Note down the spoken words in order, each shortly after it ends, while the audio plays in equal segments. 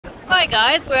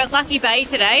Alright guys, we're at Lucky Bay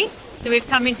today. So we've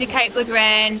come into Cape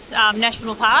Legrand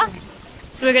National Park.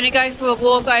 So we're going to go for a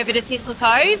walk over to Thistle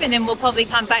Cove and then we'll probably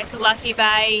come back to Lucky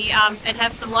Bay and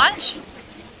have some lunch.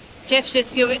 Jeff's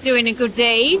just doing a good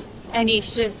deed and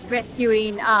he's just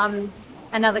rescuing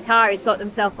another car. He's got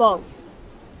themselves bogged.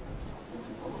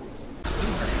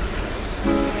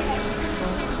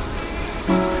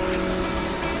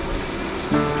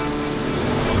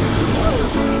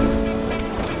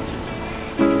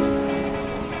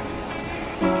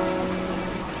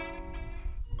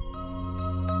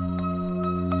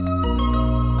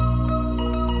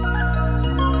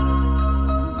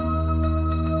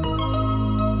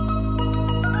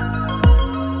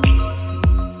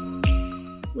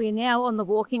 We're now on the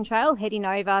walking trail heading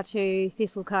over to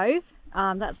Thistle Cove.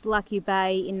 That's Lucky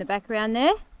Bay in the background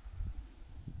there.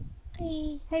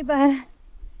 Hey. Hey bud.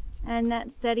 And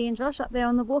that's Daddy and Josh up there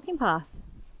on the walking path.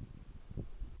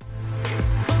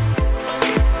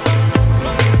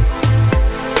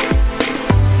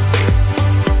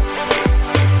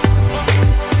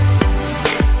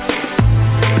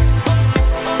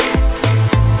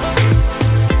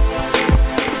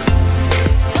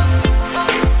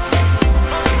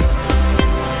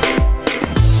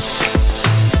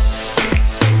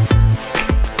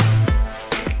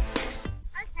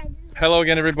 Hello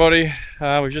again everybody,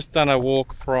 we've just done a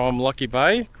walk from Lucky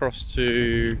Bay across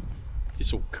to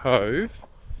Thistle Cove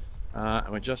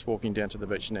and we're just walking down to the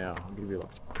beach now. I'll give you a look,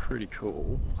 it's pretty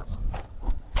cool.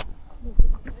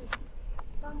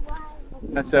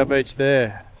 That's our beach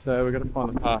there, so we've got to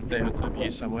find the path down to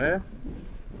here somewhere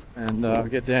and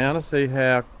get down and see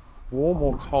how warm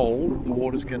or cold the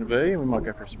water's going to be, and we might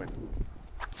go for a swim.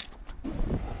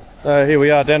 So here we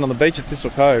are down on the beach at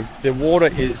Thistle Cove. The water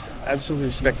is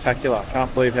absolutely spectacular. I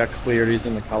can't believe how clear it is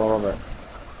and the colour of it.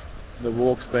 The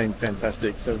walk's been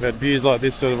fantastic. So we've had views like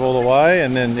this sort of all the way,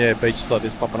 and then yeah, beaches like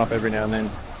this popping up every now and then.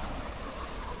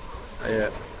 Yeah,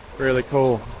 really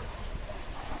cool.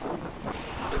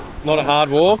 Not a hard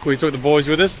walk. We took the boys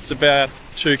with us. It's about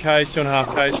 2k's,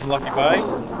 2.5k's from Lucky Bay.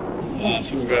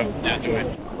 So we'll go now do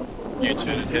a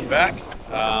U-turn and head back.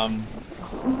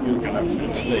 We'll go over to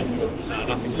the steep.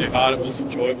 Nothing too hard, it was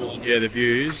enjoyable, and yeah, the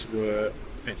views were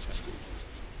fantastic.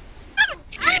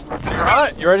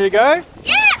 Alright, you ready to go?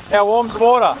 Yeah! How warm's the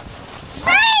water?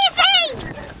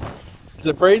 Freezing! Is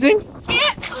it freezing?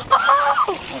 Yeah!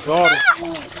 Oh my god.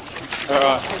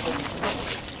 Alright.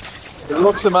 It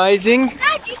looks amazing.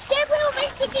 Dad, you said we were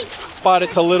meant to be... But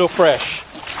it's a little fresh.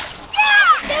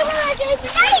 Yeah! They were like,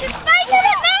 hey, faster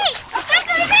than me!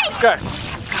 Faster than me! Go.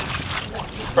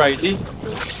 Crazy.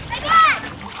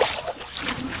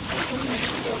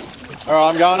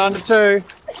 Alright, I'm going under 2.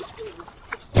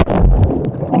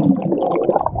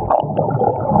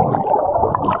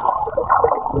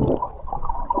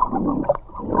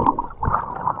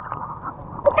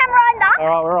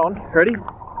 Alright, we're on. Ready?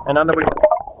 And under we go.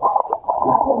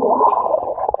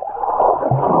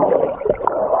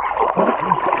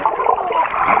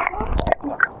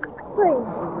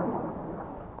 Please.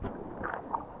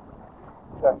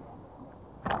 Go.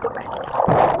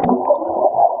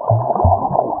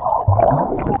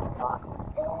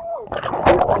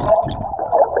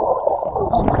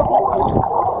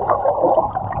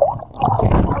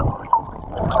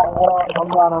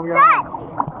 I'm going.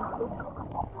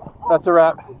 That's a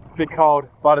wrap. A bit cold,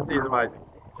 but it is amazing.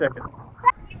 Check it.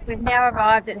 We've now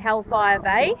arrived at Hellfire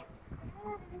Bay.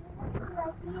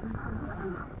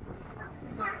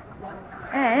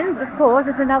 And of course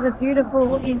it's another beautiful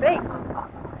looking beach.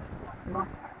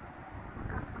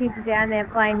 Kids are down there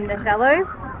playing in the shallows.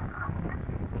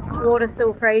 Water's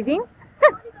still freezing.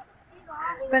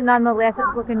 But nonetheless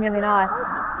it's looking really nice.